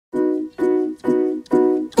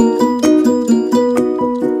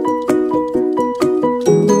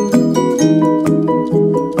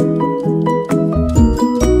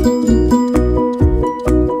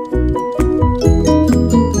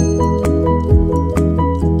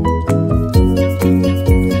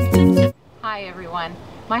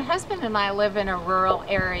My husband and I live in a rural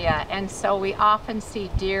area, and so we often see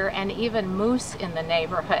deer and even moose in the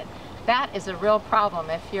neighborhood. That is a real problem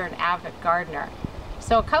if you're an avid gardener.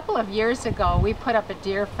 So a couple of years ago we put up a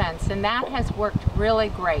deer fence, and that has worked really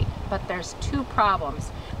great, but there's two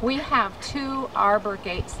problems. We have two arbor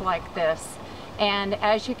gates like this, and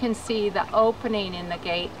as you can see, the opening in the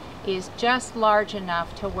gate is just large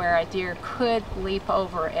enough to where a deer could leap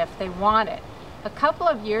over if they wanted. A couple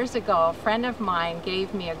of years ago, a friend of mine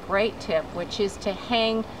gave me a great tip, which is to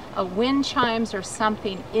hang a wind chimes or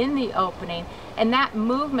something in the opening, and that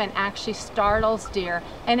movement actually startles deer,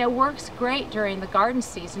 and it works great during the garden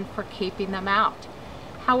season for keeping them out.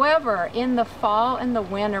 However, in the fall and the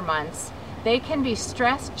winter months, they can be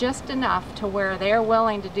stressed just enough to where they're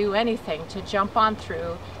willing to do anything to jump on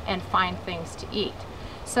through and find things to eat.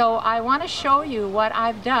 So I want to show you what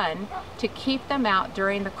I've done to keep them out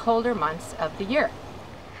during the colder months of the year.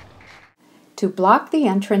 To block the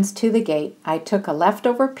entrance to the gate, I took a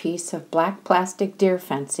leftover piece of black plastic deer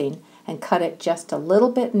fencing and cut it just a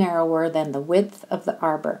little bit narrower than the width of the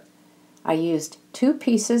arbor. I used 2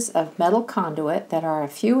 pieces of metal conduit that are a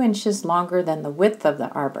few inches longer than the width of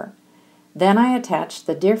the arbor. Then I attached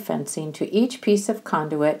the deer fencing to each piece of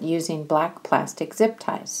conduit using black plastic zip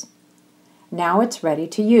ties. Now it's ready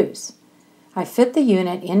to use. I fit the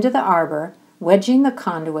unit into the arbor, wedging the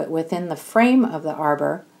conduit within the frame of the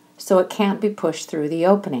arbor so it can't be pushed through the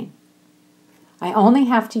opening. I only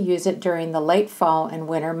have to use it during the late fall and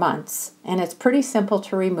winter months, and it's pretty simple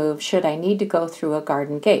to remove should I need to go through a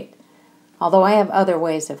garden gate, although I have other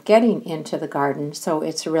ways of getting into the garden, so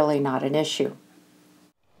it's really not an issue.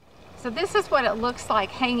 So this is what it looks like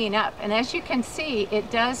hanging up, and as you can see, it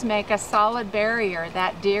does make a solid barrier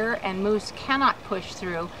that deer and moose cannot push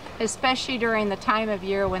through, especially during the time of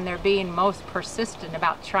year when they're being most persistent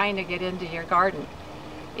about trying to get into your garden.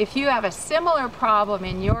 If you have a similar problem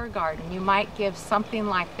in your garden, you might give something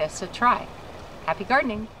like this a try. Happy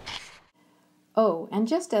gardening! Oh, and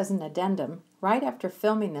just as an addendum, right after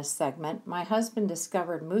filming this segment, my husband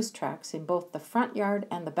discovered moose tracks in both the front yard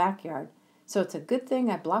and the backyard. So it's a good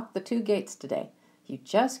thing I blocked the 2 gates today. You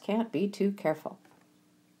just can't be too careful.